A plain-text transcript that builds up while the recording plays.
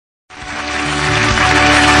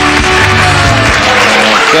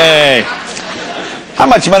Okay. How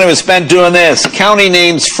much money was spent doing this? County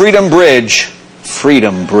names Freedom Bridge.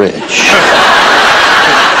 Freedom Bridge.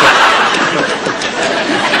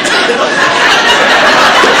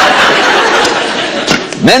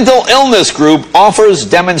 Mental illness group offers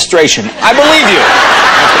demonstration. I believe you.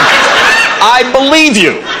 I believe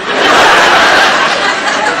you.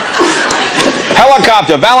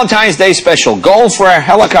 Helicopter, Valentine's Day special. Go for a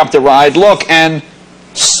helicopter ride, look, and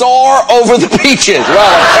soar over the beaches.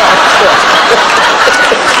 Well,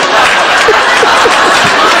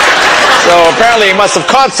 so apparently he must have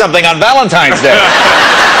caught something on Valentine's Day.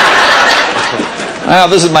 Well,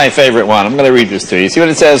 this is my favorite one. I'm going to read this to you. See what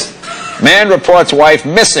it says? Man reports wife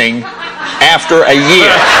missing after a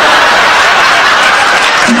year.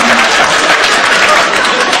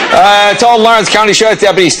 Told Lawrence County Sheriff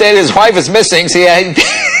Deputy stated his wife is missing, so he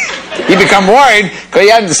become worried because he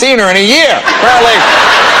hadn't seen her in a year. Apparently,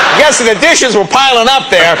 I guess the dishes were piling up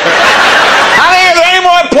there. Honey, are there any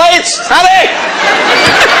more plates? Honey!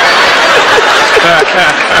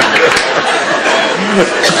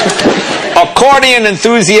 Accordion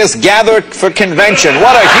enthusiasts gather for convention.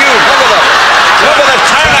 What a huge, look at the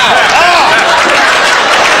turnout. Oh!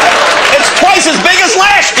 It's twice as big as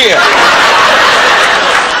last year.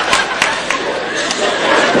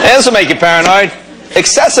 This will make you paranoid.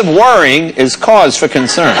 Excessive worrying is cause for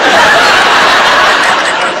concern.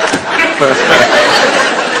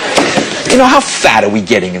 You know, how fat are we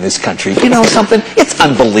getting in this country? You know something? It's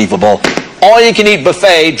unbelievable. All-you-can-eat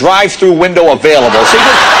buffet, drive-through window available. So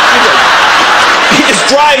you just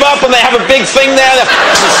drive up and they have a big thing there.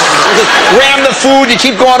 Just ram the food, you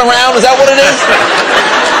keep going around. Is that what it is?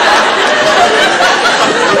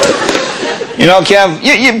 You know, Kev,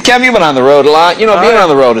 you've been on the road a lot. You know, being on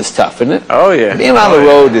the road is tough, isn't it? Oh, yeah. Being on the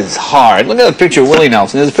road is hard. Look at the picture of Willie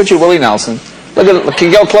Nelson. There's a picture of Willie Nelson. Look at it.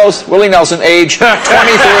 Can you go close? Willie Nelson, age 23.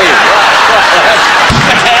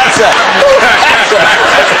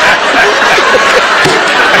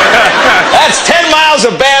 That's 10 miles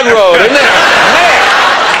of bad road, isn't it? Man.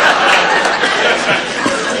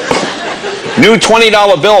 New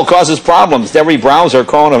 $20 bill causes problems. Every browser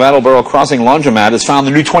calling of Attleboro Crossing Laundromat has found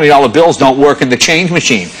the new $20 bills don't work in the change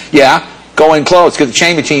machine. Yeah, go in close, because the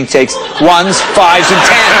change machine takes 1s, 5s, and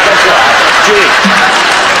 10s. That's right. Gee.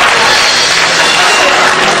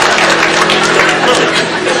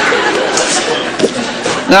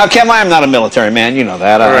 Now, Kev, I am not a military man. You know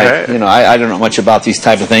that. I don't know much about these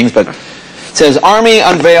type of things, but it says, Army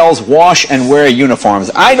unveils wash and wear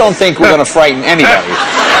uniforms. I don't think we're going to frighten anybody.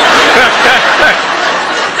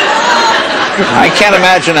 I can't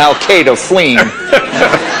imagine Al-Qaeda fleeing.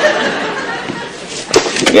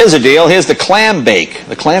 Here's the deal. Here's the Clam Bake.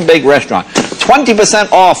 The Clam Bake restaurant.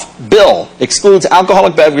 20% off bill excludes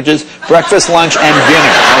alcoholic beverages, breakfast, lunch, and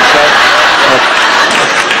dinner. Okay?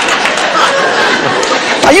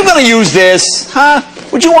 Are you going to use this? Huh?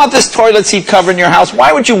 Would you want this toilet seat cover in your house?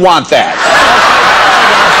 Why would you want that?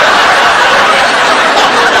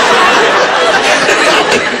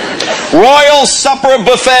 Royal Supper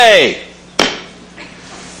Buffet.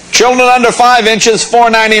 Children under 5 inches,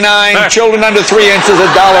 $4.99. Children under 3 inches, $1.99.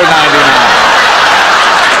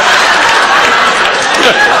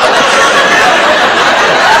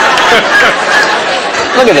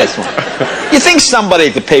 Look at this one. You think somebody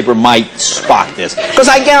at the paper might spot this? Because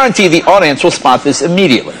I guarantee the audience will spot this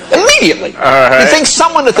immediately. Immediately. You think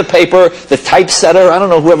someone at the paper, the typesetter, I don't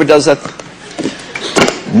know, whoever does that.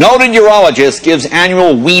 Noted urologist gives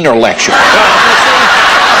annual wiener lecture.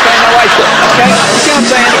 Okay, now right there. Okay? You see what I'm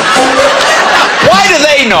saying? Why do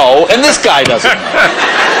they know and this guy doesn't know?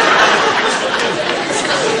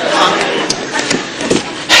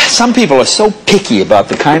 Some people are so picky about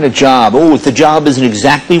the kind of job. Oh, if the job isn't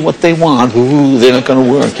exactly what they want, ooh, they're not going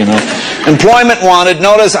to work, you know. Employment wanted.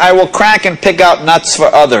 Notice, I will crack and pick out nuts for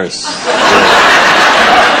others.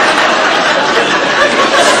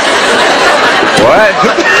 What?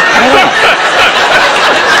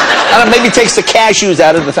 I don't know. Maybe takes the cashews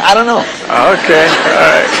out of the... I don't know. Okay,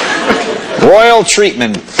 all right. Royal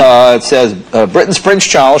treatment. It says, Britain's Prince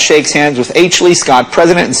Charles shakes hands with H. Lee Scott,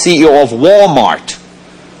 president and CEO of Walmart.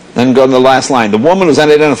 Then go to the last line. The woman was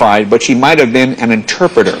unidentified, but she might have been an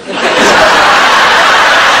interpreter.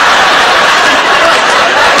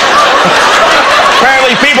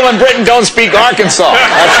 Apparently people in Britain don't speak Arkansas.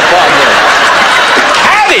 That's the problem.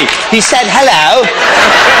 Howdy! He said hello.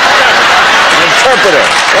 An interpreter.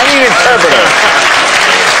 I need an interpreter.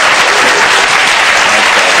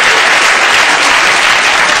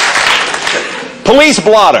 Police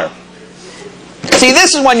blotter. See,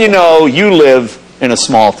 this is when you know you live in a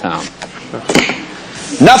small town.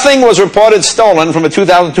 Nothing was reported stolen from a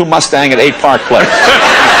 2002 Mustang at 8 Park Place.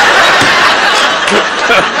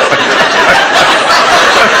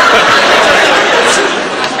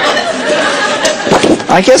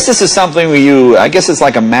 I guess this is something I guess it's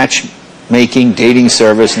like a matchmaking dating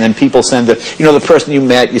service, and then people send the person you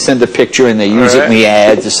met, you send a picture and they use it in the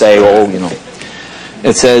ad to say, oh,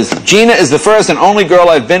 It says, Gina is the first and only girl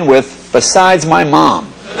I've been with besides my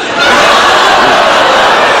mom.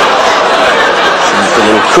 Seems a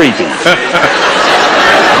little creepy.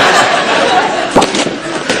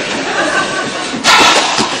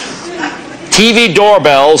 TV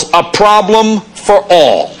doorbells, a problem for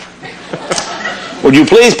all. Would you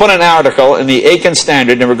please put an article in the Aiken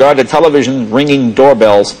Standard in regard to television ringing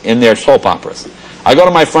doorbells in their soap operas? I go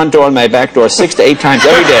to my front door and my back door 6 to 8 times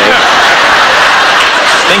every day,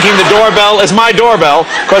 thinking the doorbell is my doorbell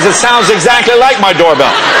because it sounds exactly like my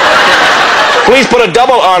doorbell. Please put a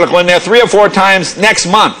double article in there 3 or 4 times next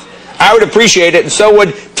month. I would appreciate it, and so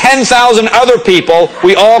would 10,000 other people.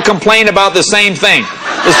 We all complain about the same thing.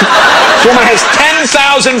 This woman has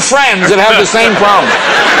 10,000 friends that have the same problem.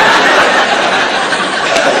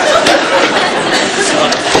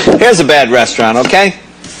 Here's a bad restaurant, okay?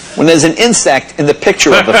 When there's an insect in the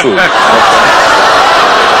picture of the food.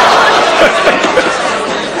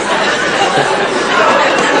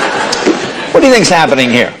 What do you think's happening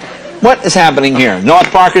here? What is happening here?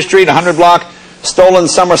 North Parker Street, 100 block, stolen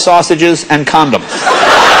summer sausages and condoms.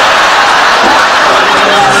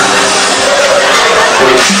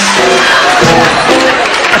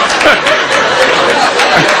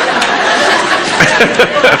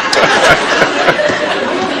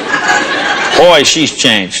 Boy, she's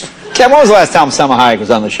changed. Kev, when was the last time Selma Hayek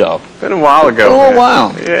was on the show? Been a while ago. Oh, a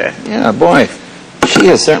while. Yeah. Yeah, boy. She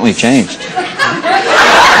has certainly changed.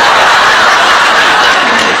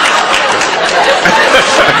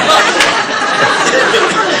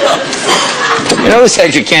 You know, who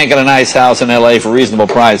said you can't get a nice house in L.A. for a reasonable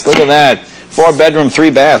price? Look at that. 4-bedroom,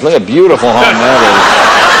 3-bath. Look at a beautiful home that is.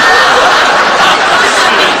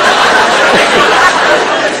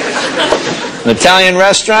 An Italian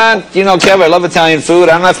restaurant. You know, Kev, I love Italian food.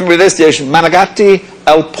 I'm not familiar with this dish. Manicotti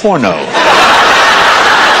al Porno.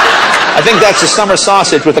 I think that's a summer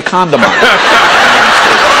sausage with a condom on it.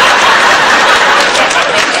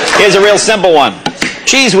 Here's a real simple one.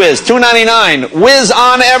 Cheese Whiz, $2.99. Whiz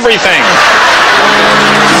on everything.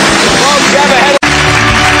 Well, grab ahead.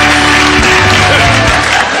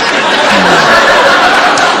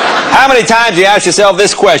 How many times do you ask yourself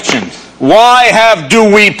this question? Why have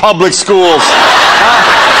Dewey public schools?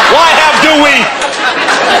 Huh? Why have Dewey?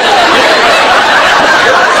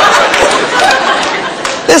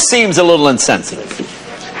 This seems a little insensitive.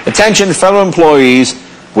 Attention, fellow employees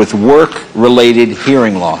with work-related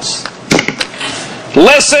hearing loss.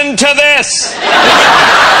 Listen to this!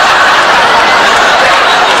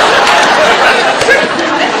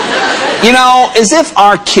 You know, as if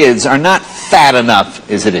our kids are not fat enough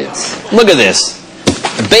as it is. Look at this.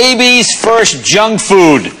 Baby's first junk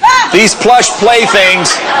food. These plush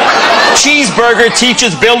playthings. Cheeseburger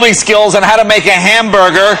teaches building skills on how to make a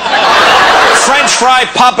hamburger. French fry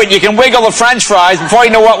puppet. You can wiggle the French fries. Before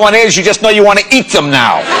you know what one is, you just know you want to eat them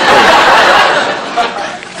now.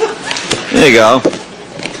 There you go.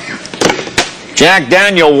 Jack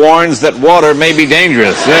Daniel warns that water may be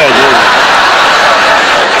dangerous.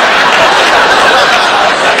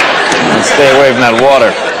 Stay away from that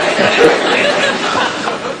water.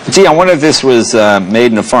 Gee, I wonder if this was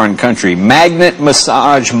made in a foreign country. Magnet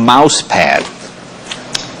Massage Mouse Pad.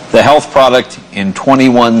 The health product in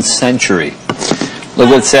 21st century. Look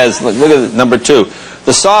what it says. Look at number 2.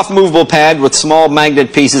 The soft movable pad with small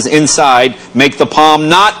magnet pieces inside make the palm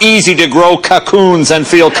not easy to grow cocoons and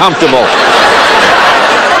feel comfortable.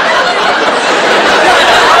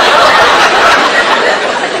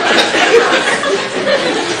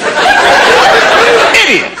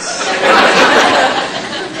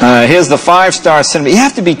 Here's the 5-star cinema. You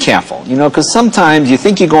have to be careful, you know, because sometimes you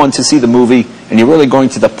think you're going to see the movie and you're really going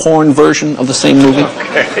to the porn version of the same movie.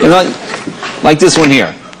 Okay. You know, like this one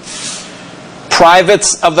here.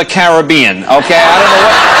 Privates of the Caribbean. Okay, I don't know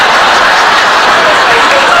what.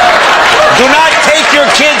 Do not take your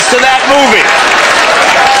kids to that movie.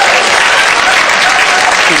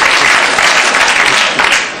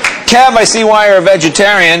 Kev, I see why you're a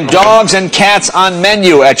vegetarian. Dogs and cats on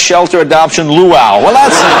menu at Shelter Adoption Luau. Well,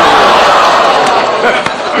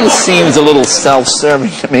 this seems a little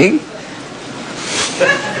self-serving to me.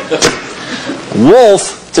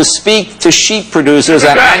 Wolf to speak to sheep producers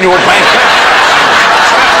at annual banquet.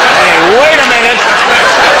 Hey, wait a minute.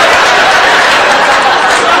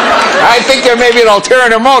 I think there may be an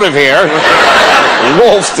alternative motive here.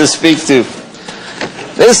 Wolf to speak to.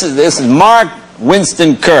 This is Mark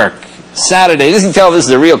Winston Kirk. Saturday. This can tell this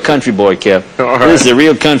is a real country boy, Kev. All right. This is a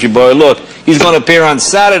real country boy. Look, he's going to appear on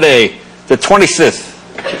Saturday, the 25th.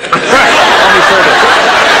 23rd.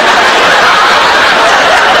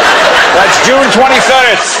 That's June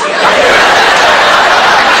 23rd.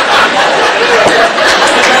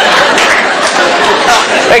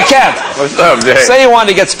 Hey, Kev. What's up, Jay? Say you wanted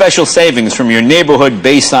to get special savings from your neighborhood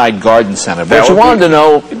Bayside Garden Center, but you wanted to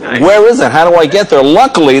know, where is it? How do I get there?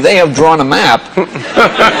 Luckily, they have drawn a map.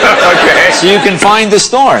 Okay. So you can find the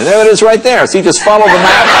store. There it is right there. So you just follow the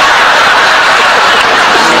map.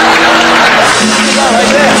 Right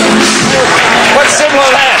there. What's similar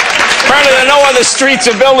to that? Apparently there are no other streets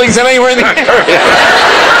or buildings anywhere in the area.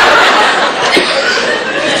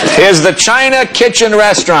 Here's the China Kitchen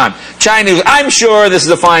Restaurant. Chinese. I'm sure this is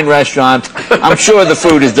a fine restaurant. I'm sure the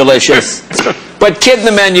food is delicious. But kid in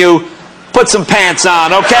the menu, put some pants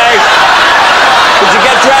on, okay? Could you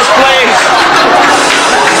get dressed, please?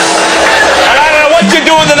 And I don't know what you're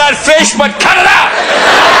doing to that fish, but cut it out!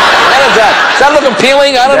 What is that? Does that look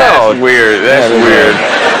appealing? I don't know. That's weird. That's weird.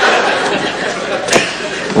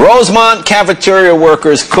 Rosemont cafeteria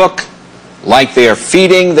workers cook like they are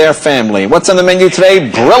feeding their family. What's on the menu today?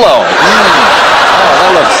 Brillo.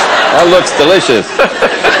 Oh, that looks delicious.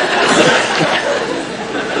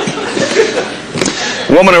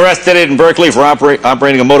 Woman arrested in Berkeley for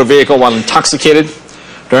operating a motor vehicle while intoxicated.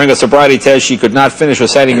 During a sobriety test, she could not finish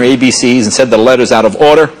reciting her ABCs and said the letters out of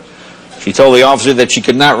order. She told the officer that she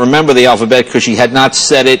could not remember the alphabet because she had not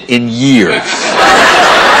said it in years.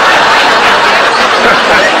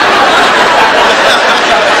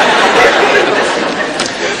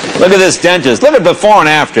 Look at this dentist. Look at before and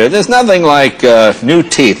after. There's nothing like new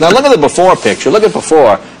teeth. Now look at the before picture. Look at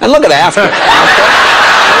before. And look at after. Look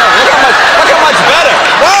how much better.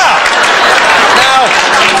 Wow. Now,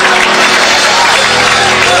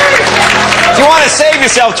 if you want to save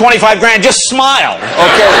yourself 25 grand, just smile.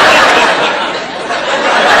 Okay.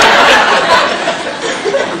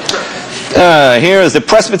 Here is the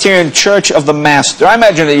Presbyterian Church of the Master. I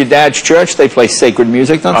imagine at your dad's church they play sacred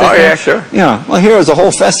music, don't they? Oh, yeah, sure. Yeah. Well, here is a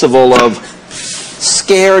whole festival of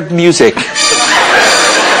scared music.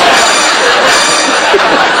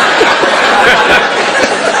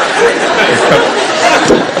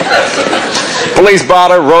 Police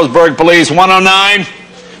blotter, Roseburg Police, 109.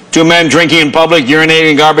 Two men drinking in public, urinating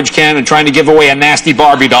in a garbage can, and trying to give away a nasty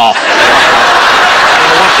Barbie doll. I don't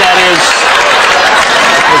know what that is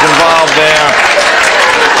involved there.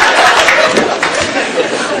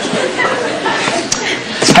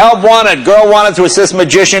 Help wanted. Girl wanted to assist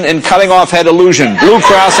magician in cutting off head illusion. Blue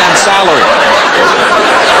Cross and salary.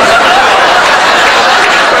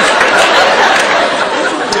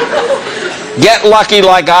 Get lucky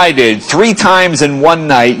like I did 3 times in one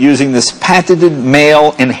night using this patented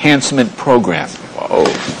male enhancement program. Whoa.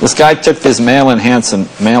 This guy took this male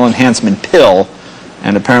enhancement pill,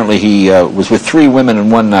 and apparently he was with 3 women in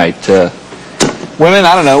one night. Women,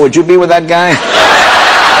 I don't know, would you be with that guy?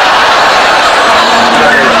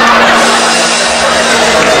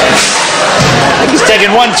 I think he's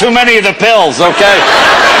taking one too many of the pills, okay?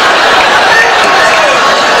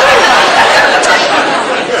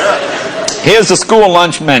 Here's the school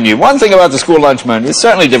lunch menu. One thing about the school lunch menu, it's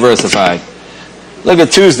certainly diversified. Look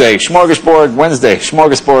at Tuesday, smorgasbord. Wednesday,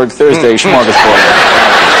 smorgasbord. Thursday, smorgasbord.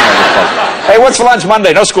 Hey, what's for lunch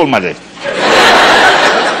Monday? No school Monday.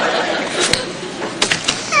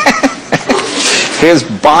 Here's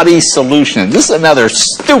Body Solution. This is another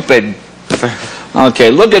stupid... Okay,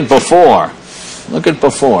 look at before. Look at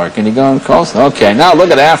before. Can you go on close? Okay, now look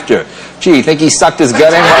at after. Gee, you think he sucked his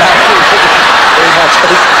gut in?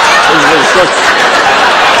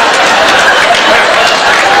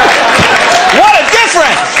 What a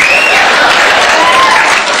difference!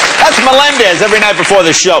 That's Melendez every night before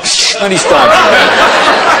the show. When he starts.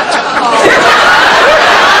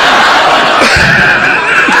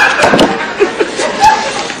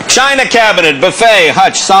 China cabinet, buffet,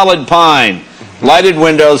 hutch, solid pine. Lighted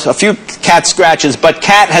windows, a few cat scratches, but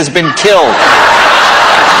cat has been killed.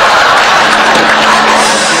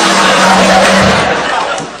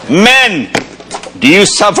 Men, do you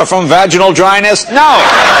suffer from vaginal dryness? No.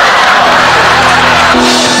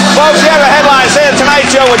 Folks, you have a headline. Say The Tonight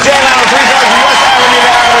Show with Jay Leno, 3000 West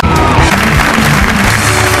Avenue.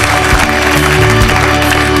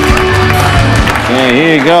 Okay,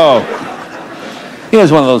 here you go.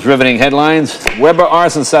 Here's one of those riveting headlines. Weber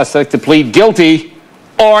arson suspect to plead guilty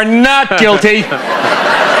or not guilty.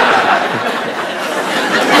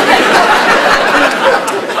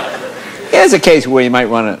 Here's a case where you might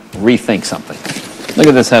want to rethink something. Look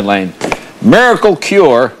at this headline. Miracle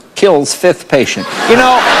cure kills 5th patient. You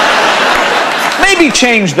know, Maybe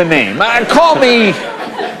change the name. Call me...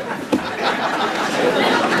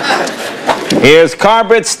 Here's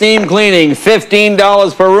Carpet Steam Cleaning,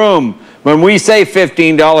 $15 per room. When we say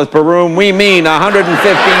 $15 per room, we mean $115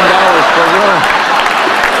 per room.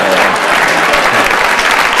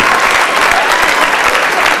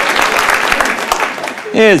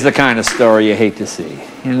 Here's the kind of story you hate to see.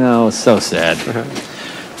 You know, it's so sad.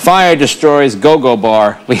 Fire destroys go-go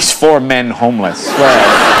bar, leaves 4 men homeless.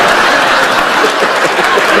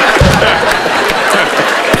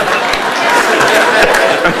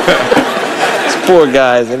 These poor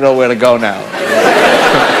guys, they don't know where to go now.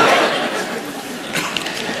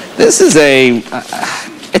 This is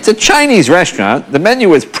it's a Chinese restaurant. The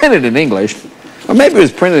menu is printed in English, or maybe it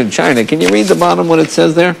was printed in China. Can you read the bottom what it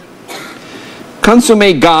says there?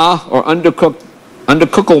 Consommé gras, or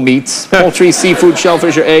undercooked meats, poultry, seafood,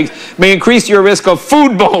 shellfish, or eggs, may increase your risk of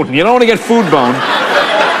foodborne. You don't want to get foodborne,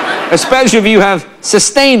 especially if you have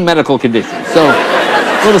sustained medical conditions. So,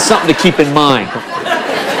 a little something to keep in mind.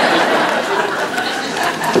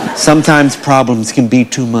 Sometimes problems can be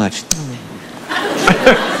too much.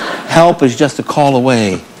 Help is just a call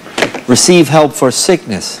away. Receive help for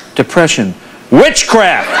sickness, depression,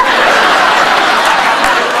 witchcraft.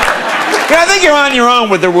 Yeah, I think you're on your own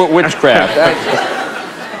with the witchcraft.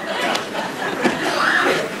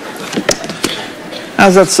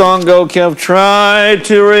 How's that song go, Kev? Try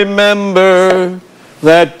to remember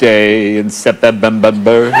that day in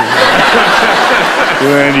September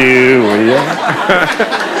when you were young.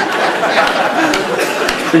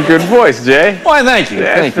 It's a good voice, Jay. Why, thank you.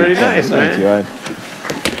 Yeah, thank you. pretty nice, thank man.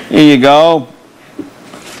 you. Here you go.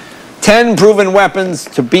 10 proven weapons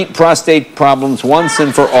to beat prostate problems once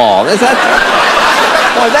and for all. Is that...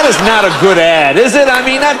 Boy, that is not a good ad, is it? I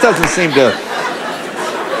mean, that doesn't seem to...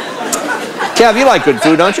 Kev, you like good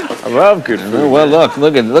food, don't you? I love good food. Oh, well,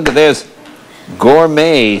 look at this.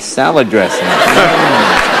 Gourmet salad dressing.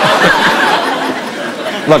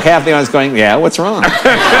 Look, half the audience going, yeah, what's wrong?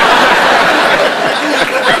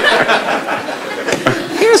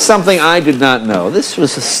 Here's something I did not know. This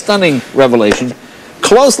was a stunning revelation.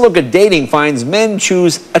 Close look at dating finds men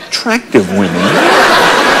choose attractive women.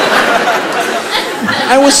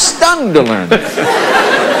 I was stunned to learn this.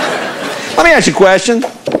 Let me ask you a question.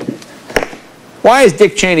 Why is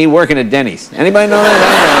Dick Cheney working at Denny's? Anybody know that?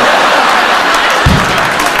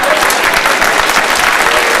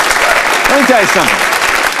 Let me tell you something.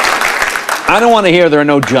 I don't want to hear there are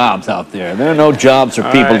no jobs out there. There are no jobs for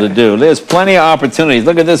people to do. There's plenty of opportunities.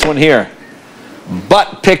 Look at this one here.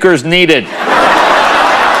 Butt pickers needed.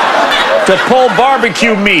 To pull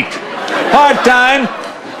barbecue meat. Part-time.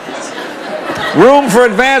 Room for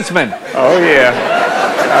advancement. Oh, yeah.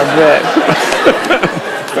 I bet.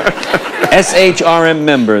 SHRM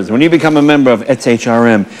members. When you become a member of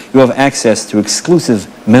SHRM, you have access to exclusive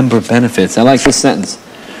member benefits. I like this sentence.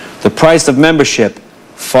 The price of membership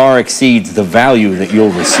far exceeds the value that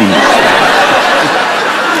you'll receive.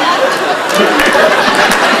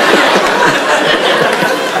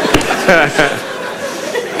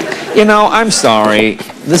 You know, I'm sorry.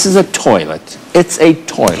 This is a toilet. It's a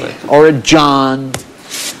toilet. Or a John.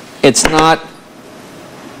 It's not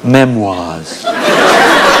memoirs.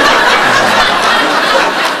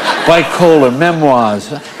 Bipolar,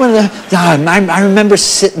 memoirs. I remember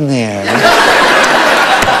sitting there.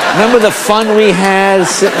 Remember the fun we had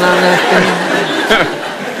sitting on that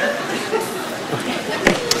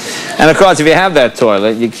thing? And of course, if you have that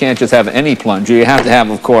toilet, you can't just have any plunger. You have to have,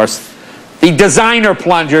 of course, the designer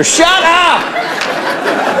plunger. Shut up!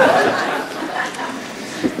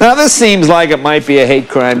 Now, this seems like it might be a hate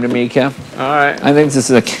crime to me, Kev. All right. I think this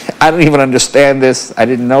is I don't even understand this. I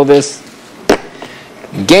didn't know this.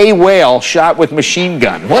 Gay whale shot with machine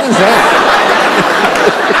gun. What is that?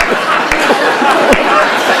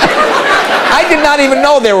 I did not even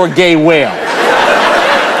know there were gay whales.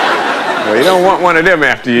 Well, you don't want one of them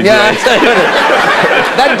after you, Yeah, Jay.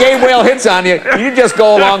 that gay whale hits on you. You just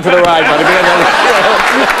go along for the ride, buddy.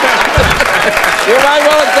 You're right,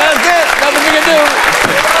 well, that's it. Nothing you can do.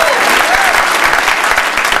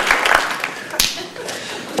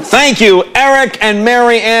 Thank you, Eric and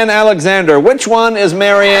Mary Ann Alexander. Which one is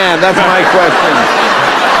Mary Ann? That's my question.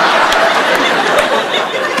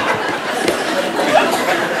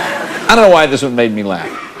 I don't know why this one made me laugh.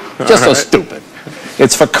 Just so stupid.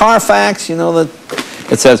 It's for Carfax, you know,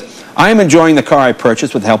 it says, I am enjoying the car I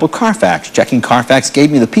purchased with the help of Carfax. Checking Carfax gave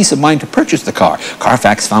me the peace of mind to purchase the car.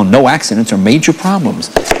 Carfax found no accidents or major problems.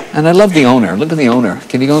 And I love the owner. Look at the owner.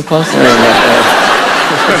 Can you go close?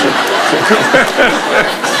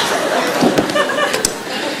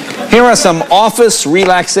 Here are some office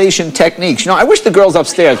relaxation techniques. You know, I wish the girls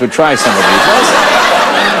upstairs would try some of these.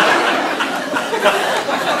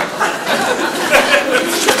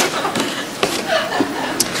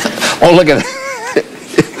 Oh, look at it.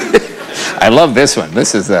 I love this one.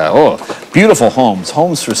 This is, beautiful homes.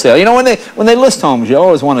 Homes for sale. You know, when they list homes, you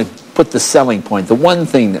always want to put the selling point, the one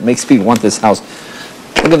thing that makes people want this house.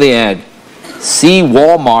 Look at the ad. See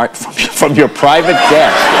Walmart from your private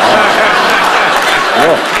desk.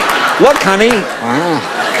 Oh. Look, honey.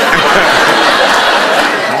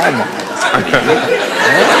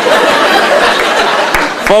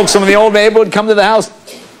 Folks from the old neighborhood come to the house.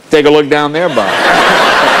 Take a look down there, Bob.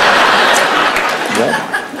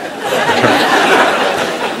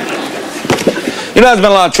 You know, there's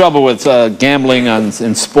been a lot of trouble with gambling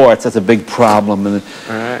in sports. That's a big problem. And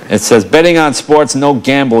it says, betting on sports, no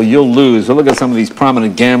gamble, you'll lose. Well, look at some of these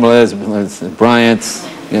prominent gamblers. Bryant,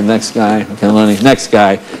 next guy. Okay, Lenny, next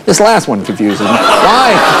guy. This last one confuses me.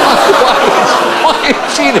 Why is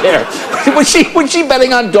she there? Was she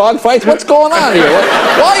betting on dog fights? What's going on here?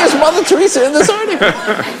 Why is Mother Teresa in this article?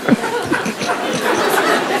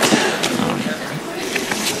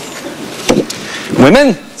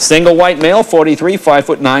 Women, single white male, 43,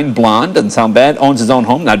 5'9", blonde, doesn't sound bad, owns his own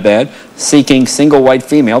home, not bad. Seeking single white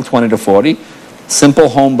female, 20 to 40, simple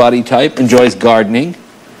home body type, enjoys gardening,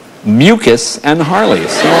 mucus, and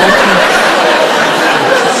Harleys.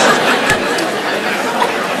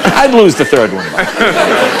 I'd lose the third one.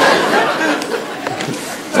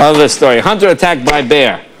 Love this story. Hunter attacked by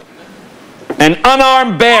bear. An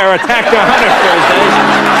unarmed bear attacked a hunter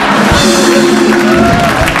Thursday.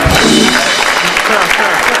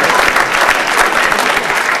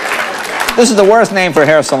 This is the worst name for a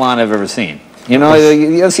hair salon I've ever seen. You know,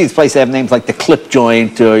 you ever see these places that have names like the Clip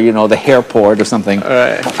Joint or, you know, the Hairport or something.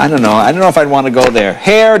 Right. I don't know. I don't know if I'd want to go there.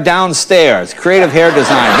 Hair downstairs. Creative hair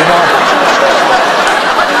design.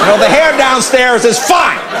 You know, the hair downstairs is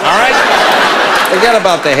fine. All right? Forget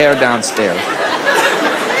about the hair downstairs.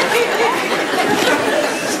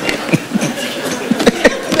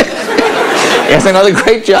 Yes, another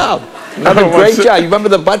great job. Another great job. You remember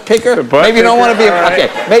the butt picker? Maybe you don't want to be okay.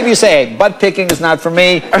 Maybe you say, hey, butt picking is not for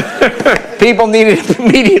me. People need it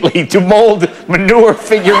immediately to mold manure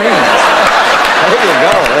figurines. There you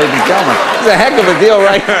go, ladies and gentlemen. It's a heck of a deal,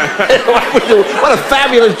 right? What a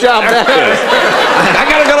fabulous job that is. I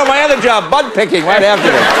got to go to my other job, butt picking, right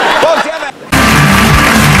after this. Folks,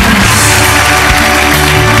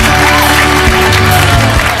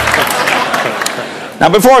 now,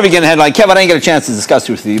 before we begin the headline, Kevin, I didn't get a chance to discuss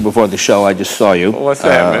with you before the show. I just saw you. What's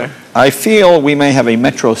that, man? I feel we may have a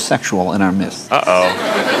metrosexual in our midst. Uh-oh.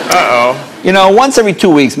 Uh-oh. You know, once every 2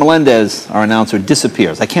 weeks, Melendez, our announcer,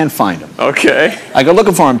 disappears. I can't find him. Okay. I go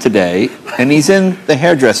looking for him today, and he's in the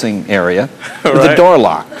hairdressing area with the door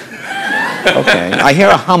locked. Okay. I hear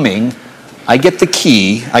a humming. I get the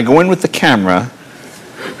key. I go in with the camera.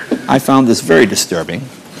 I found this very disturbing.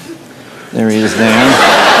 There he is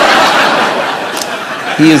there.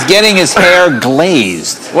 He is getting his hair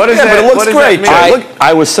glazed. What is that? But it looks great.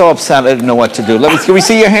 I was so upset I didn't know what to do. Can we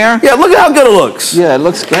see your hair? Yeah, look at how good it looks. Yeah, it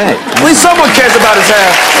looks great. At least someone cares about his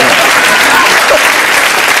hair.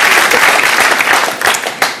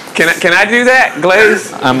 Can I do that?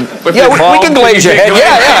 Glaze? Yeah, we can glaze your head.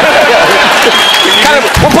 Yeah.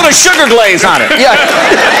 We'll put a sugar glaze on it. Yeah.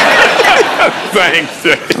 Thanks.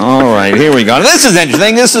 All right, here we go. Now, this is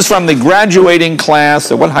interesting. This is from the graduating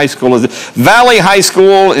class. What high school is it? Valley High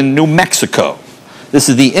School in New Mexico. This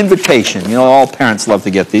is the invitation. You know, all parents love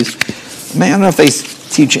to get these. Man, I don't know if they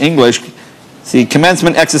teach English. See,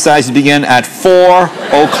 commencement exercises begin at 4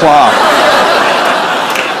 o'clock.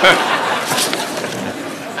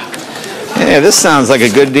 Yeah, this sounds like a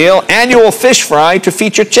good deal. Annual fish fry to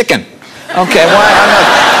feature chicken. Okay, why? I'm not...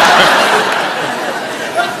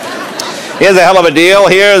 Here's a hell of a deal.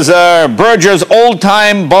 Here's Berger's Old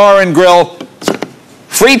Time Bar and Grill.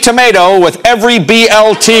 Free tomato with every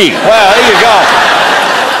BLT. Well, there you go.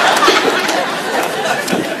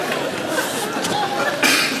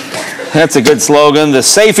 That's a good slogan. The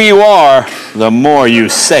safer you are, the more you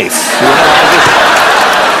safe.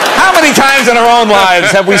 How many times in our own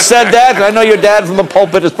lives have we said that? I know your dad from the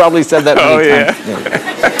pulpit has probably said that many times.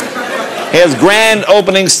 Yeah. Here's grand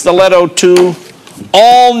opening Stiletto 2.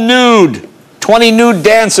 All nude. 20 nude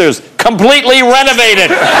dancers. Completely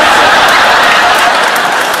renovated.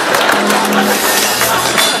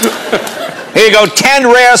 Here you go. 10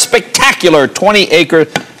 rare, spectacular 20-acre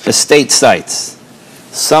estate sites.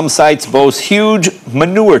 Some sites boast huge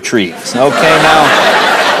manure trees. Okay, now.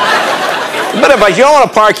 But if you don't want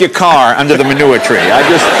to park your car under the manure tree,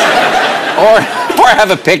 or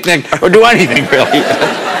have a picnic or do anything really.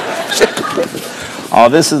 Oh,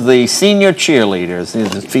 this is the senior cheerleaders.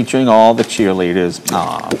 This is featuring all the cheerleaders.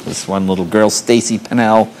 Oh, this one little girl, Stacy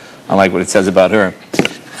Pennell. I like what it says about her.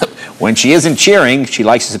 When she isn't cheering, she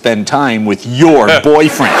likes to spend time with your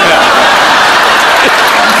boyfriend.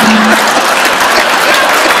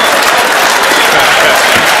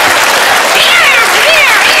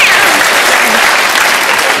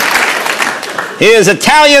 Here's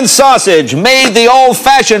Italian sausage made the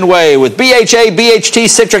old-fashioned way with BHA, BHT,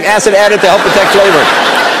 citric acid added to help protect flavor.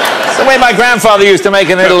 It's the way my grandfather used to make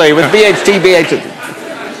in Italy with BHT, BHT.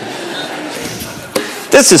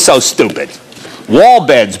 This is so stupid. Wall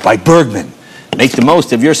beds by Bergman. Make the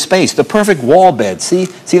most of your space. The perfect wall bed. See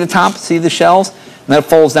the top? See the shelves? And then it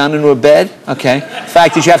folds down into a bed? Okay. The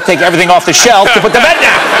fact is you have to take everything off the shelf to put the bed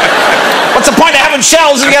down. What's the point of having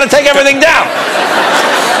shelves if you got to take everything down?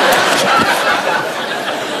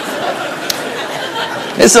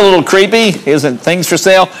 This is a little creepy. Here's things for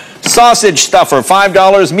sale. Sausage stuffer,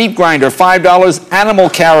 $5. Meat grinder, $5. Animal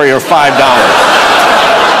carrier, $5.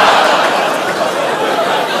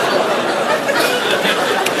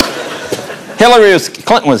 Hillary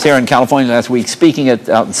Clinton was here in California last week speaking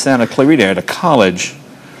out in Santa Clarita at a college.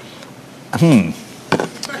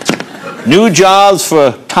 New jobs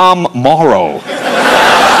for Tom Morrow.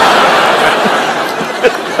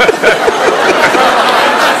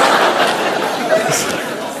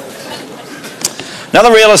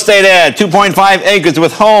 Another real estate ad, 2.5 acres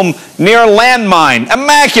with home near landmine.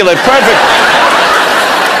 Immaculate, perfect.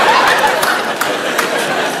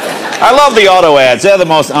 I love the auto ads. They're the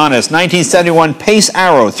most honest. 1971 Pace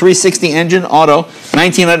Arrow, 360 engine, auto,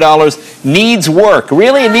 $1,900. Needs work.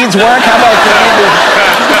 Really? It needs work? How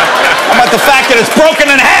about the fact that it's broken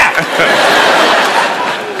in half?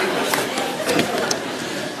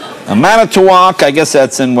 Manitowoc, I guess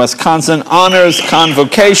that's in Wisconsin, honors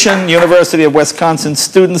convocation. University of Wisconsin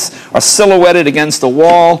students are silhouetted against the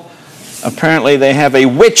wall. Apparently they have a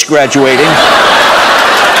witch graduating.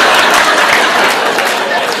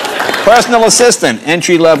 Personal assistant,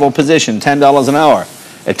 entry-level position, $10 an hour.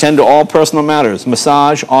 Attend to all personal matters,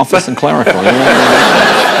 massage, office, and clerical.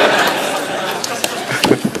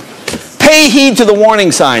 Pay heed to the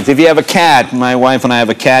warning signs. If you have a cat, my wife and I have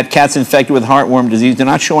a cat, cat's infected with heartworm disease, do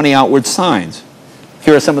not show any outward signs.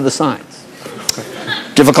 Here are some of the signs.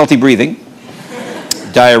 Difficulty breathing,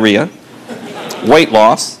 diarrhea, weight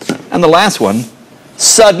loss, and the last one,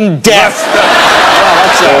 sudden death.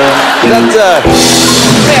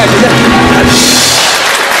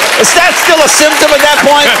 Is that still a symptom at that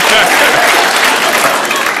point?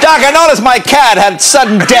 Doc, I noticed my cat had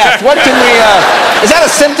sudden death. What can we, is that a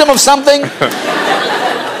symptom of something?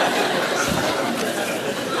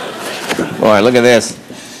 Boy, look at this.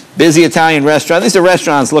 Busy Italian restaurant. These are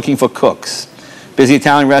restaurants looking for cooks. Busy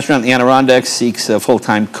Italian restaurant in the Adirondacks seeks a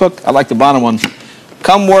full-time cook. I like the bottom one.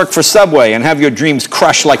 Come work for Subway and have your dreams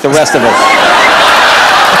crushed like the rest of us.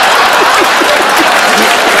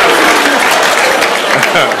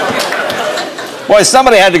 Boy,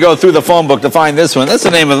 somebody had to go through the phone book to find this one. That's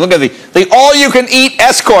the name of it. Look at the all-you-can-eat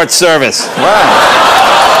escort service. Wow.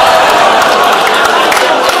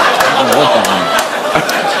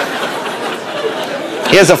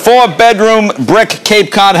 Here's a 4-bedroom brick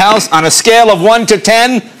Cape Cod house. On a scale of 1 to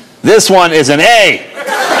 10, this one is an A.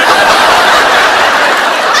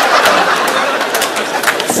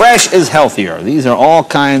 Fresh is healthier. These are all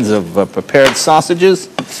kinds of prepared sausages.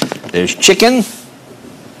 There's chicken,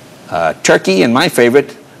 turkey, and my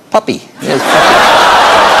favorite, puppy. There's puppy.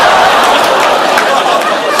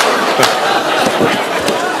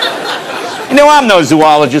 You know, I'm no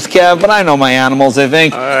zoologist, Kev, but I know my animals, I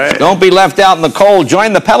think. Right. Don't be left out in the cold.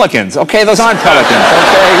 Join the pelicans. Okay, those aren't pelicans,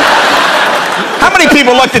 okay? How many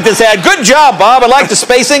people looked at this ad? Good job, Bob. I like the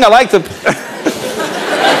spacing. I like the...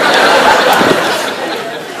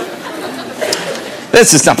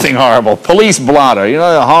 This is something horrible. Police blotter. You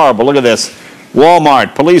know, horrible. Look at this.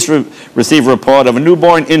 Walmart. Police receive a report of a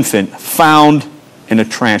newborn infant found in a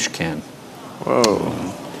trash can. Whoa.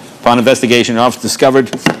 Upon investigation, the officer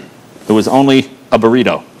discovered it was only a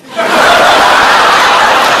burrito.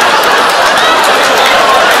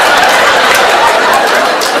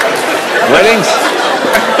 Weddings?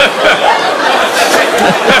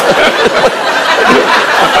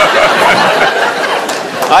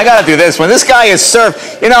 I gotta do this one. This guy is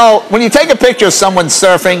You know, when you take a picture of someone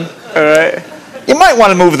surfing, all right, you might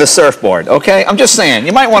want to move the surfboard, okay? I'm just saying,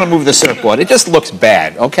 you might want to move the surfboard. It just looks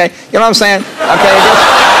bad, okay? You know what I'm saying? Okay, you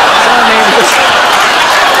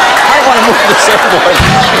might want to move the surfboard,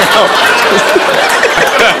 you know?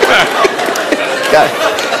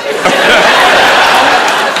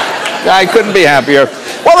 Guy couldn't be happier.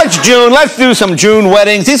 Well, it's June. Let's do some June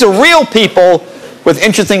weddings. These are real people with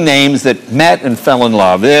interesting names that met and fell in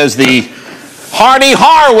love. There's the Hardy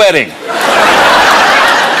Har wedding.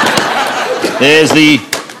 There's the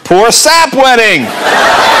Poor Sap wedding.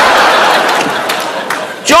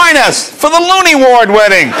 Join us for the Looney Ward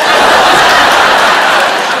wedding.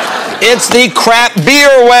 It's the Crap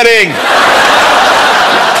Beer wedding.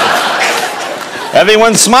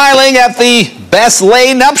 Everyone's smiling at the Best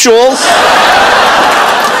Lay nuptials.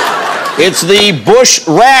 It's the Bush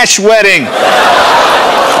Rash wedding.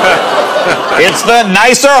 It's the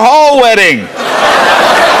Nicer Hall wedding.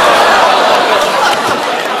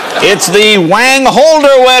 It's the Wang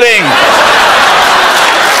Holder wedding.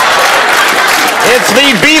 It's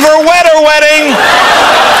the Beaver Wetter wedding.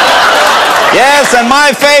 Yes, and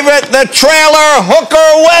my favorite, the Trailer Hooker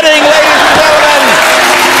wedding, ladies and gentlemen.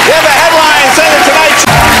 We have a headline, send it tonight.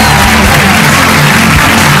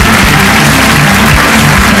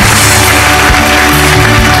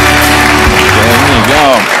 There you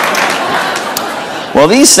go. Well,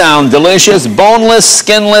 these sound delicious. Boneless,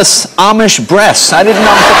 skinless Amish breasts. I didn't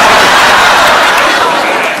know.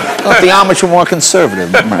 I thought the Amish were more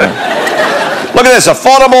conservative. Look at this,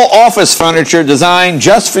 affordable office furniture designed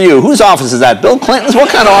just for you. Whose office is that? Bill Clinton's? What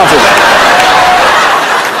kind of office?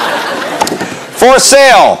 For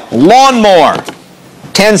sale, lawnmower.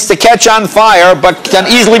 Tends to catch on fire, but can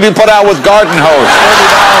easily be put out with garden hose.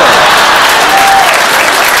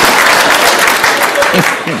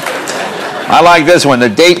 $30. I like this one, the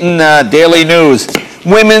Dayton Daily News.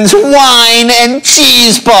 Women's wine and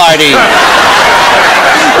cheese party.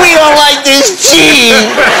 We don't like this cheese.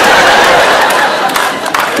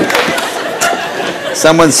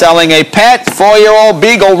 Someone selling a pet 4-year-old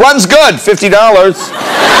beagle. Runs good, $50.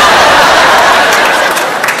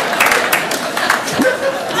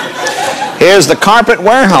 Here's the Carpet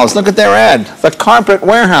Warehouse. Look at their ad. The Carpet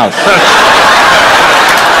Warehouse.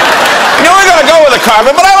 You know, we're going to go with the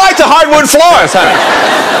carpet, but I like the hardwood floors, honey.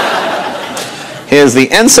 Here's the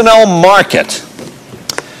Encinal Market.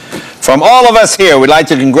 From all of us here, we'd like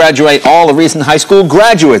to congratulate all the recent high school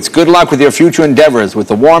graduates. Good luck with your future endeavors. With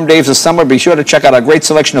the warm days of summer, be sure to check out our great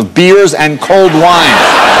selection of beers and cold wine.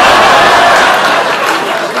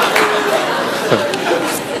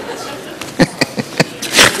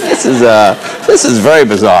 This is very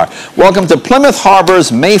bizarre. Welcome to Plymouth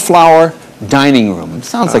Harbor's Mayflower Dining Room. It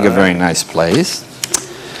sounds like a very nice place.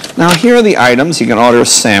 Now, here are the items. You can order a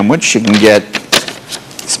sandwich. You can get,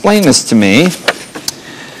 explain this to me,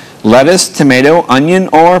 lettuce, tomato, onion,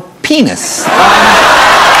 or penis.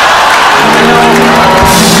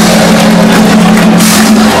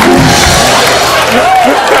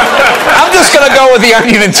 I'm just going to go with the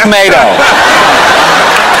onion and tomato.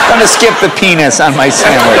 I'm going to skip the penis on my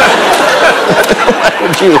sandwich. Why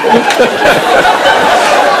would you?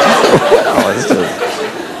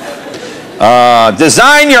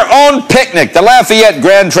 Design your own picnic. The Lafayette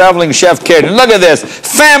Grand Traveling Chef Kid. And look at this.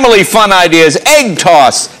 Family fun ideas. Egg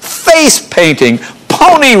toss. Face painting.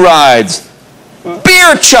 Pony rides.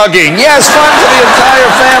 Beer chugging. Yes, fun for the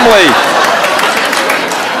entire family.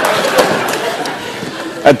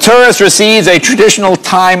 A tourist receives a traditional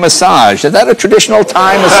Thai massage. Is that a traditional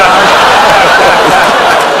Thai massage?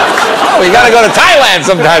 Oh, you got to go to Thailand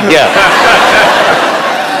sometime, yeah.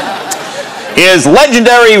 Is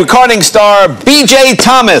legendary recording star B.J.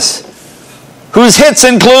 Thomas, whose hits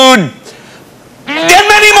include and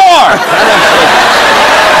many more.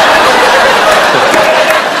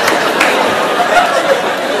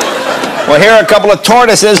 Well, here are a couple of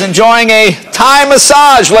tortoises enjoying a Thai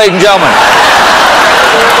massage, ladies and gentlemen.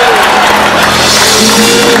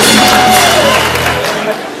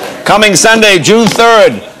 Coming Sunday, June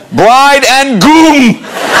 3rd, Bride and Groom.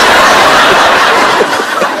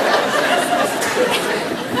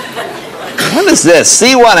 What is this?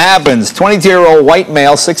 See what happens. 22-year-old white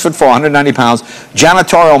male, 6'4", 190 pounds,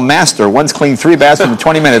 janitorial master, once cleaned 3 bathrooms in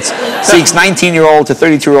 20 minutes, seeks 19-year-old to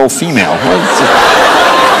 32-year-old female.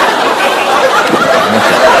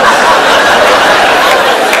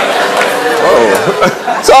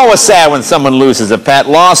 It's always sad when someone loses a pet.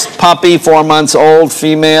 Lost puppy, 4 months old,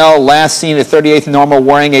 female, last seen at 38th Normal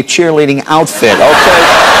wearing a cheerleading outfit. Okay?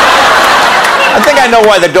 I think I know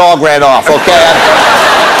why the dog ran off, okay?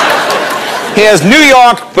 Here's New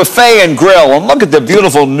York Buffet and Grill. And look at the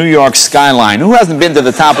beautiful New York skyline. Who hasn't been to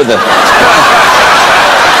the top of the...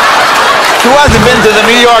 Who hasn't been to the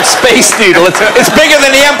New York Space Needle? It's bigger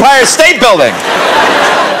than the Empire State Building.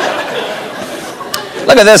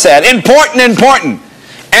 Look at this ad. Important.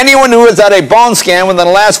 Anyone who has had a bone scan within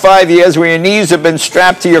the last 5 years where your knees have been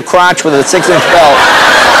strapped to your crotch with a 6-inch belt.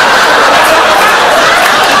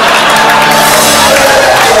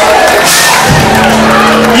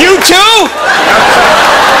 You too?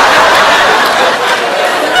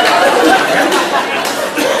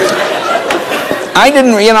 I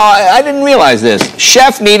didn't realize this.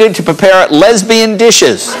 Chef needed to prepare lesbian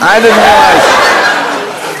dishes. I didn't realize.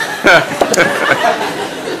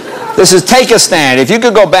 This is Take a Stand. If you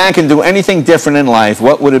could go back and do anything different in life,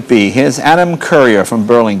 what would it be? Here's Adam Currier from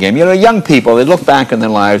Burlingame. You know, young people, they look back in their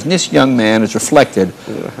lives, and this young man is reflected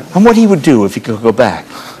on what he would do if he could go back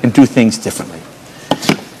and do things differently.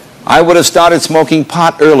 I would have started smoking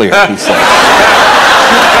pot earlier, he said.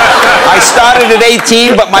 I started at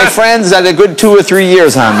 18, but my friends had a good 2 or 3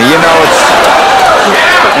 years on me. You know,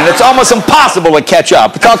 and it's almost impossible to catch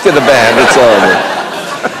up. Talk to the band. It's over.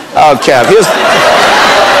 Oh, Kev,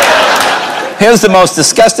 here's the most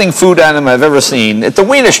disgusting food item I've ever seen. At the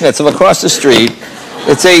Wiener Schnitzel across the street,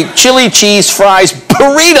 it's a chili cheese fries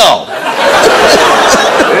burrito.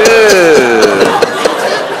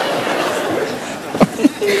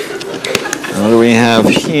 What do we have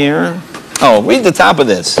here? Oh, read the top of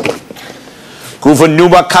this.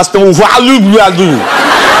 Kufanuba custom valu.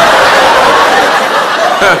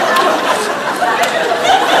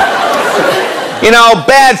 You know,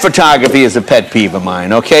 bad photography is a pet peeve of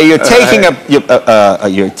mine. Okay, you're taking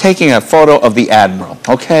a photo of the admiral.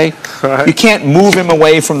 Okay, you can't move him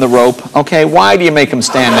away from the rope. Okay, why do you make him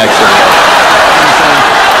stand next to him?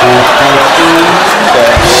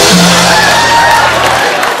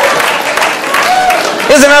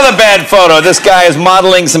 Here's another bad photo. This guy is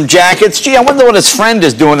modeling some jackets. Gee, I wonder what his friend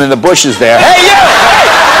is doing in the bushes there. Hey, you!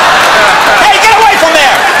 Hey! Hey, get away from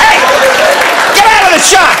there! Hey! Get out of the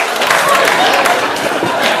shot!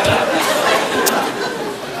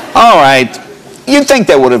 All right. You'd think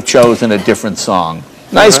they would have chosen a different song.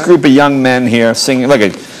 Nice group of young men here singing. Look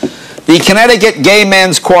at the Connecticut Gay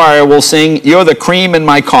Men's Choir will sing "You're the Cream in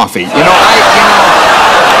My Coffee." You know,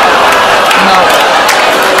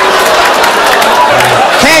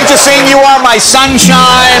 can't you sing "You Are My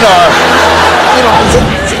Sunshine" or, you know,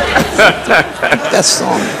 that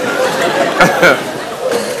song.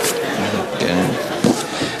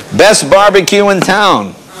 Okay. Best barbecue in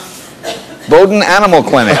town. Bowden Animal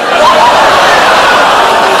Clinic.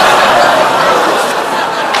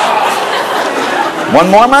 One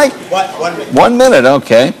more, Mike? 1 minute. 1 minute,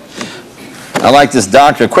 okay. I like this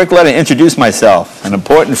doctor. Quick letter to introduce myself. An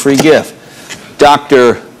important free gift.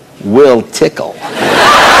 Dr. Will Tickle.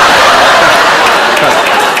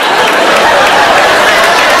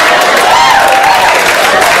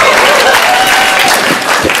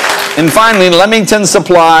 And finally, Leamington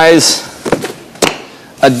Supplies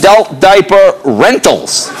adult diaper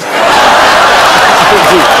rentals.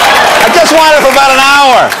 I just wanted it for about an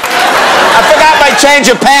hour. I forgot my change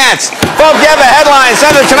of pants. Folks, you have a headline.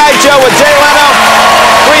 Send the Tonight Show with Jay Leno,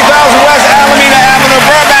 3000 West Alameda Avenue,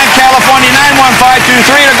 Burbank, California,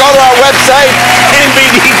 91523, to go to our website,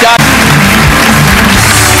 nbd.com.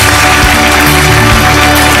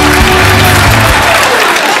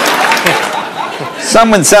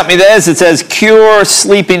 Someone sent me this. It says, cure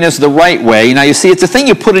sleepiness the right way. Now, you see, it's a thing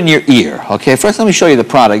you put in your ear. Okay, first let me show you the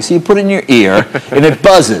product. So you put it in your ear, and it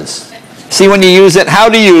buzzes. See when you use it, how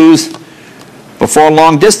to use before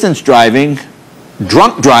long-distance driving,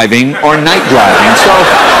 drunk driving, or night driving. So,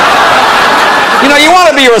 you know, you want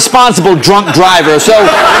to be a responsible drunk driver. So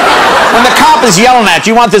when the cop is yelling at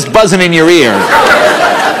you, you want this buzzing in your ear.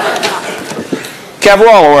 Kev, we're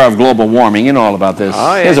all aware of global warming. You know all about this.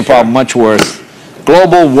 Oh, yeah, Here's a problem much worse.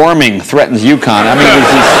 Global warming threatens Yukon. I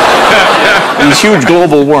mean, these huge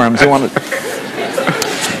global worms.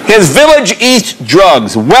 His Village Eats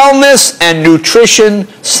Drugs Wellness and Nutrition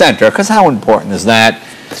Center. Because how important is that?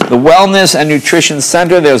 The Wellness and Nutrition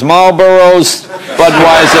Center. There's Marlboro's,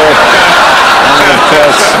 Budweiser, and of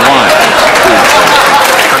course wine.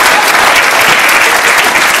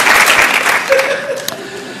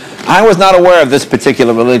 I was not aware of this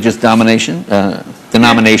particular religious denomination.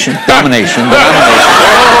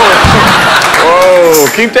 Oh,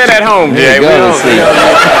 keep that at home, Jay.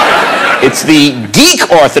 It's the Geek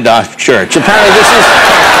Orthodox Church. Apparently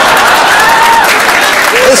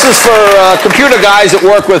this is for computer guys that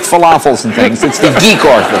work with falafels and things. It's the Geek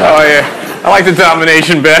Orthodox. Oh, yeah. I like the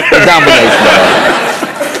domination better. The domination better.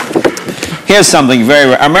 Here's something very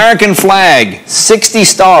rare. American flag, 60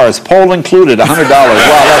 stars, poll included, $100. Wow,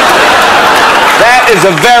 that is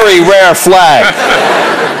a very rare flag.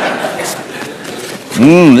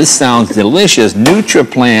 This sounds delicious.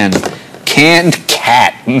 Nutriplan canned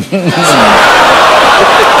cat.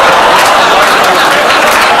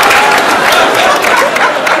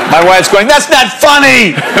 My wife's going, that's not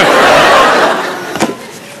funny.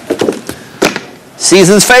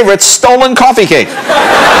 Season's favorite, stolen coffee cake.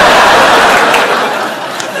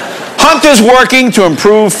 Hunters working to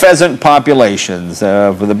improve pheasant populations.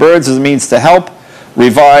 For the birds as a means to help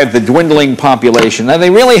revive the dwindling population. Are they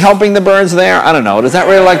really helping the birds there? I don't know. Does that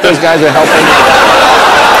really like those guys are helping?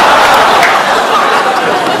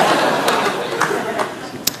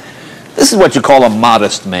 This is what you call a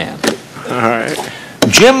modest man. All right.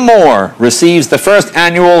 Jim Moore receives the first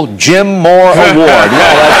annual Jim Moore Award.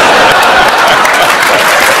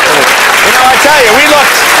 I tell you, we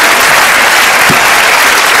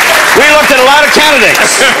looked at a lot of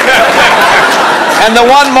candidates. And the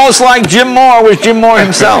one most like Jim Moore was Jim Moore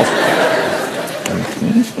himself.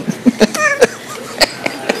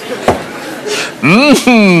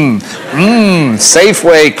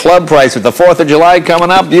 Safeway club price with the 4th of July coming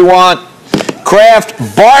up. You want Kraft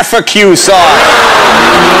barbecue sauce.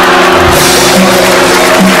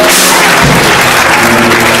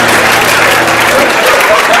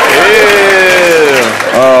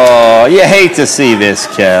 Oh, you hate to see this,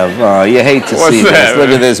 Kev. Oh, you hate to see this. Look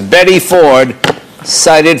at this. Betty Ford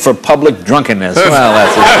cited for public drunkenness. Well,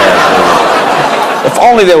 that's a sad thing. If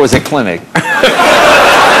only there was a clinic.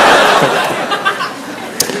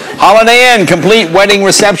 Holiday Inn, complete wedding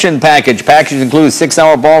reception package. Package includes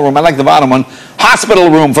 6-hour ballroom. I like the bottom one.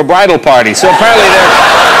 Hospital room for bridal party. So apparently they're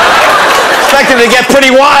expected to get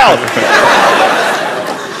pretty wild.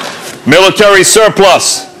 Military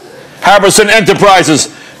surplus. Harbison Enterprises.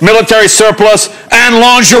 Military surplus and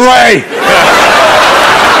lingerie.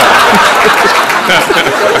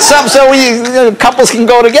 So couples can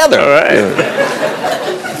go together. All right.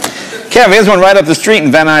 Kev, here's one right up the street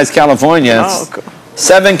in Van Nuys, California. Oh, cool.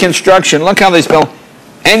 7 Construction. Look how they spell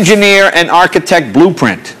engineer and architect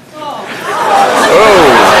blueprint. I'll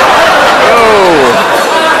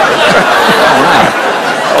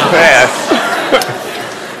pass.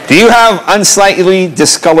 Do you have unsightly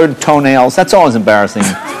discolored toenails? That's always embarrassing.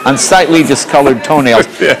 Unsightly discolored toenails.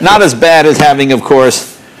 Yeah. Not as bad as having, of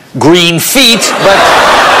course, green feet, but...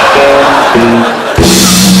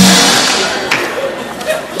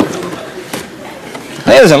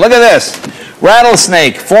 Listen, look at this.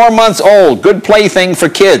 Rattlesnake, 4 months old, good plaything for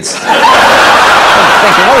kids.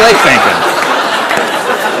 What are they thinking?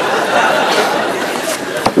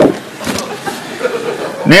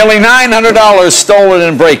 Nearly $900 stolen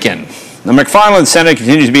in break-in. The McFarland Center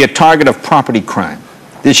continues to be a target of property crime.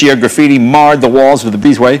 This year, graffiti marred the walls of the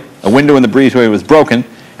breezeway. A window in the breezeway was broken,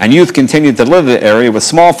 and youth continued to live in the area with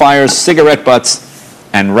small fires, cigarette butts,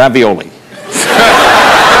 and ravioli.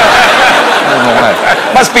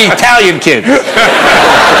 Must be Italian kids.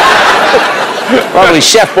 Probably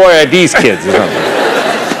Chef Boyardee's kids or something.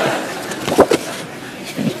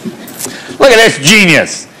 Look at this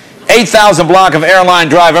genius. 8,000 block of airline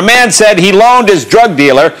driver. Man said he loaned his drug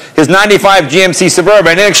dealer his 95 GMC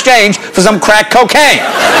Suburban in exchange for some crack cocaine.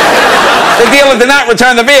 The dealer did not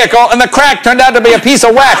return the vehicle, and the crack turned out to be a piece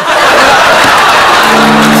of whack.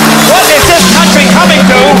 What is this country coming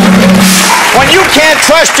to when you can't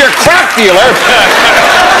trust your crack dealer?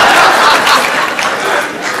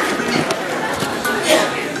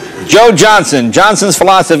 Joe Johnson. Johnson's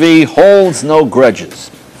philosophy holds no grudges.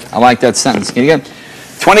 I like that sentence. Can you get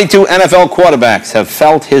 22 NFL quarterbacks have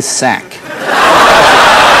felt his sack.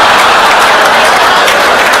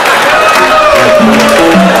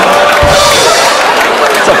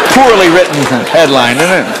 It's a poorly written headline,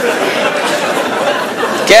 isn't it?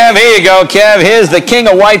 Kev, here you go, Kev. Here's the king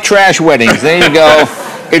of white trash weddings. There you go.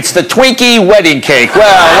 It's the Twinkie wedding cake.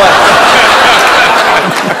 Well, what?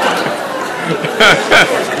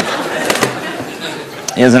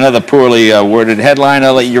 Here's another poorly worded headline.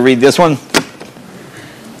 I'll let you read this one.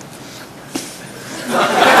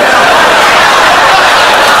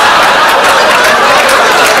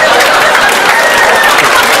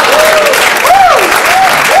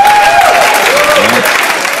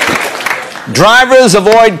 Drivers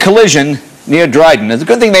avoid collision near Dryden. It's a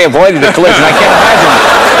good thing they avoided a collision. I can't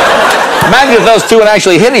imagine. Imagine if those two had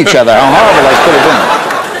actually hit each other. How horrible that could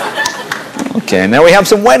have been. Okay, now we have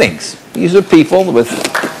some weddings. These are people with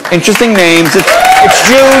interesting names. It's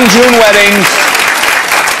June weddings.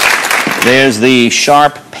 There's the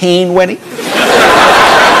Sharp Pain wedding.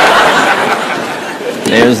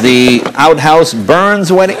 There's the Outhouse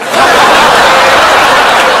Burns wedding.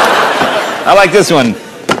 I like this one.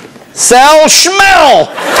 Sal Schmel!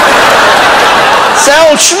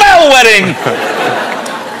 Sal Schmel wedding!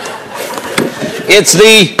 It's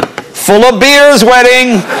the Full of Beers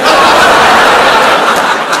wedding.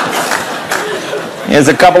 Here's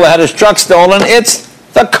a couple that had his truck stolen. It's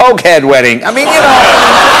the Cokehead wedding. I mean, you know.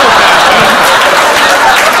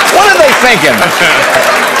 What are they thinking?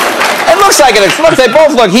 And look looks like it. Look, they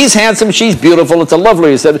both look. He's handsome. She's beautiful. It's a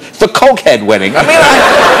lovely. It's the cokehead wedding. I mean,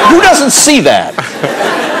 who doesn't see that?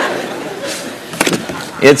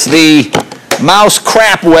 It's the mouse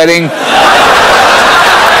crap wedding.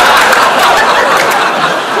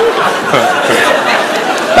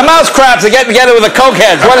 The mouse craps are getting together with the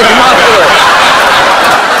cokeheads. What is the matter with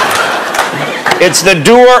it? It's the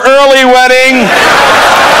doer early wedding.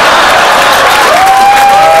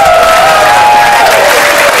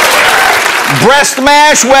 Breast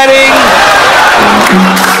mash wedding.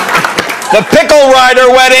 The pickle rider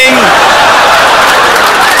wedding.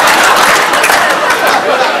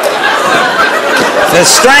 The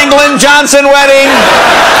Stranglin' Johnson wedding.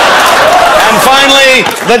 And finally,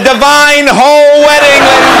 the Divine Hole wedding.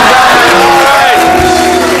 All right.